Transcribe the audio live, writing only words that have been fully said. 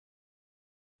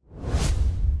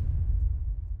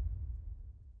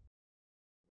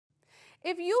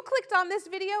If you clicked on this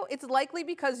video, it's likely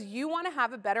because you want to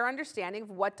have a better understanding of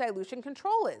what dilution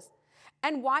control is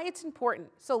and why it's important,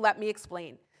 so let me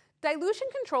explain. Dilution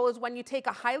control is when you take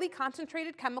a highly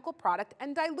concentrated chemical product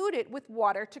and dilute it with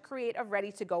water to create a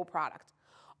ready-to-go product.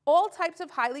 All types of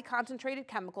highly concentrated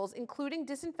chemicals, including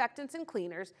disinfectants and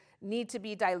cleaners, need to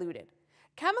be diluted.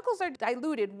 Chemicals are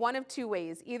diluted one of two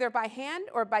ways, either by hand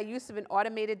or by use of an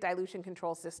automated dilution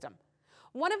control system.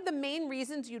 One of the main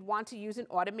reasons you'd want to use an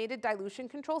automated dilution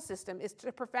control system is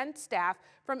to prevent staff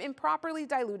from improperly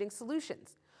diluting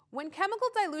solutions. When chemical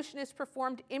dilution is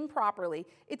performed improperly,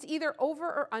 it's either over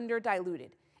or under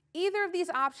diluted. Either of these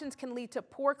options can lead to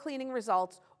poor cleaning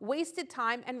results, wasted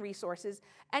time and resources,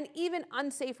 and even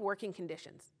unsafe working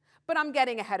conditions. But I'm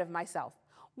getting ahead of myself.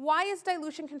 Why is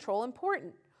dilution control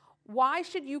important? Why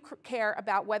should you care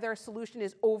about whether a solution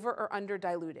is over or under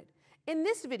diluted? In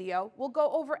this video, we'll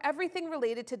go over everything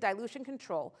related to dilution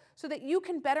control so that you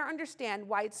can better understand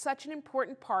why it's such an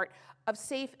important part of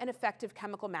safe and effective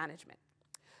chemical management.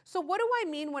 So what do I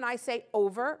mean when I say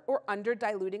over or under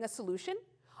diluting a solution?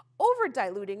 Over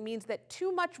diluting means that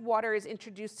too much water is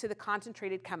introduced to the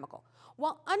concentrated chemical,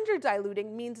 while under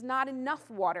diluting means not enough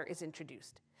water is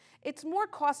introduced. It's more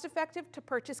cost-effective to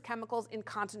purchase chemicals in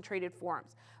concentrated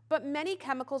forms, but many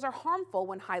chemicals are harmful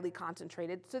when highly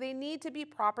concentrated, so they need to be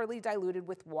properly diluted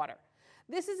with water.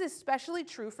 This is especially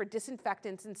true for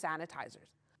disinfectants and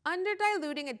sanitizers.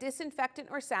 Under-diluting a disinfectant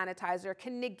or sanitizer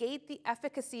can negate the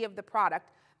efficacy of the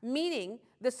product, meaning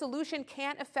the solution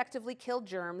can't effectively kill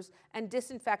germs and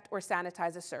disinfect or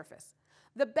sanitize a surface.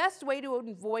 The best way to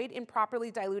avoid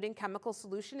improperly diluting chemical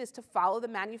solution is to follow the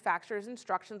manufacturer's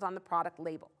instructions on the product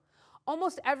label.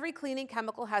 Almost every cleaning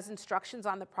chemical has instructions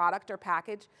on the product or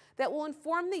package that will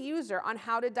inform the user on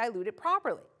how to dilute it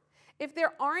properly. If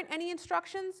there aren't any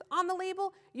instructions on the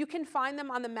label, you can find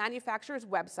them on the manufacturer's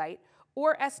website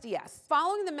or SDS.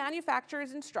 Following the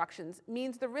manufacturer's instructions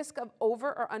means the risk of over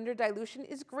or under dilution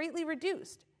is greatly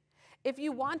reduced. If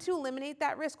you want to eliminate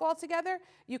that risk altogether,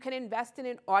 you can invest in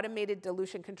an automated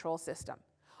dilution control system.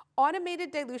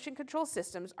 Automated dilution control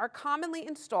systems are commonly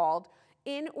installed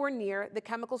in or near the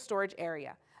chemical storage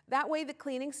area. That way the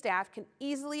cleaning staff can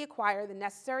easily acquire the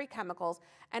necessary chemicals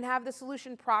and have the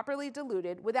solution properly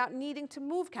diluted without needing to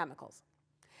move chemicals.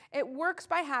 It works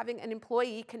by having an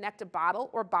employee connect a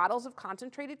bottle or bottles of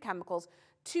concentrated chemicals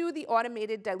to the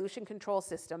automated dilution control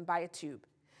system by a tube.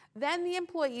 Then the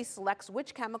employee selects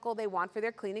which chemical they want for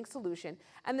their cleaning solution,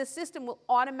 and the system will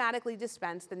automatically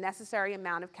dispense the necessary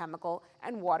amount of chemical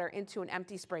and water into an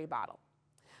empty spray bottle.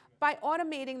 By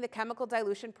automating the chemical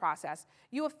dilution process,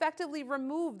 you effectively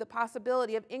remove the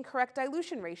possibility of incorrect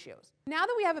dilution ratios. Now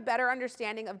that we have a better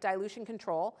understanding of dilution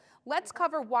control, let's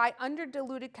cover why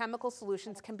under-diluted chemical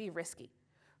solutions can be risky.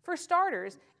 For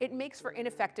starters, it makes for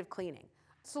ineffective cleaning.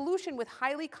 Solution with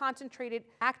highly concentrated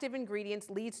active ingredients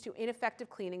leads to ineffective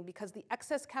cleaning because the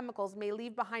excess chemicals may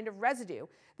leave behind a residue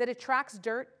that attracts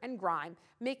dirt and grime,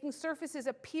 making surfaces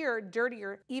appear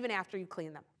dirtier even after you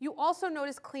clean them. You also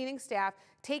notice cleaning staff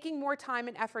taking more time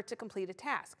and effort to complete a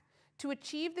task. To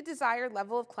achieve the desired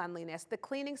level of cleanliness, the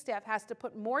cleaning staff has to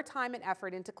put more time and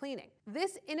effort into cleaning.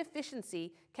 This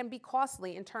inefficiency can be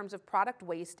costly in terms of product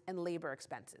waste and labor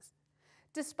expenses.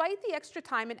 Despite the extra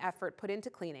time and effort put into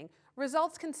cleaning,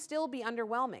 results can still be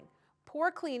underwhelming. Poor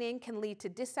cleaning can lead to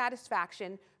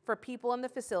dissatisfaction for people in the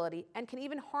facility and can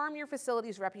even harm your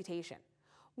facility's reputation.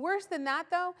 Worse than that,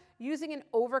 though, using an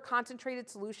over-concentrated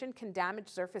solution can damage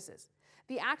surfaces.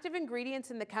 The active ingredients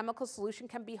in the chemical solution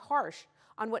can be harsh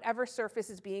on whatever surface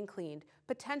is being cleaned,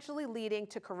 potentially leading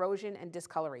to corrosion and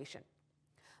discoloration.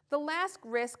 The last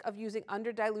risk of using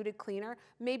under-diluted cleaner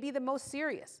may be the most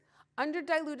serious.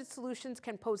 Under-diluted solutions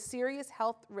can pose serious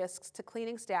health risks to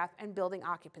cleaning staff and building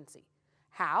occupancy.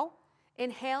 How?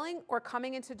 Inhaling or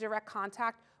coming into direct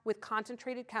contact with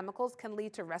concentrated chemicals can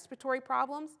lead to respiratory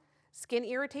problems, skin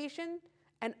irritation,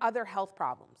 and other health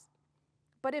problems.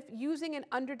 But if using an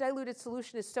under-diluted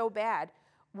solution is so bad,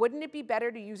 wouldn't it be better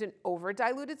to use an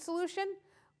over-diluted solution?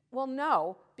 Well,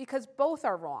 no, because both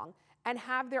are wrong and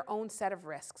have their own set of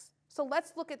risks. So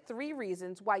let's look at 3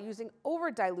 reasons why using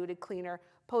over-diluted cleaner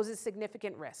poses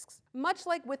significant risks. Much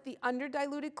like with the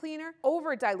under-diluted cleaner,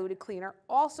 over-diluted cleaner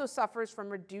also suffers from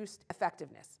reduced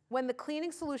effectiveness. When the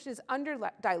cleaning solution is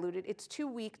under-diluted, it's too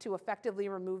weak to effectively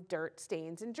remove dirt,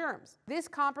 stains, and germs. This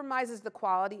compromises the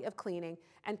quality of cleaning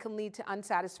and can lead to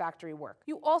unsatisfactory work.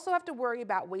 You also have to worry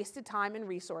about wasted time and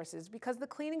resources because the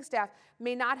cleaning staff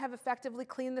may not have effectively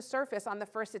cleaned the surface on the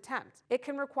first attempt. It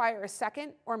can require a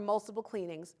second or multiple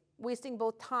cleanings, wasting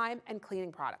both time and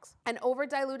cleaning products. An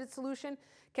over-diluted solution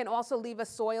can also leave a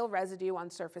soil residue on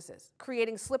surfaces,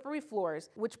 creating slippery floors,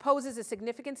 which poses a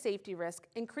significant safety risk,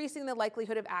 increasing the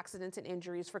likelihood of accidents and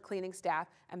injuries for cleaning staff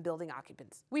and building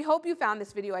occupants. We hope you found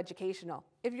this video educational.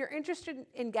 If you're interested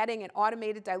in getting an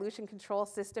automated dilution control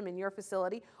system in your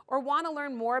facility or want to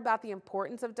learn more about the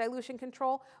importance of dilution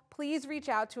control, please reach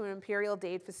out to an Imperial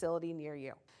Dade facility near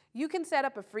you. You can set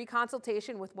up a free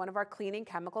consultation with one of our cleaning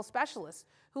chemical specialists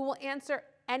who will answer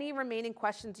any remaining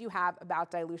questions you have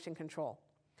about dilution control.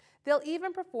 They'll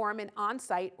even perform an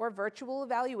on-site or virtual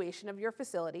evaluation of your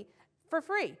facility for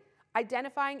free,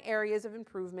 identifying areas of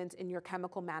improvements in your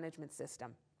chemical management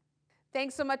system.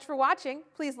 Thanks so much for watching.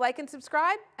 Please like and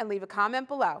subscribe and leave a comment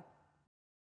below.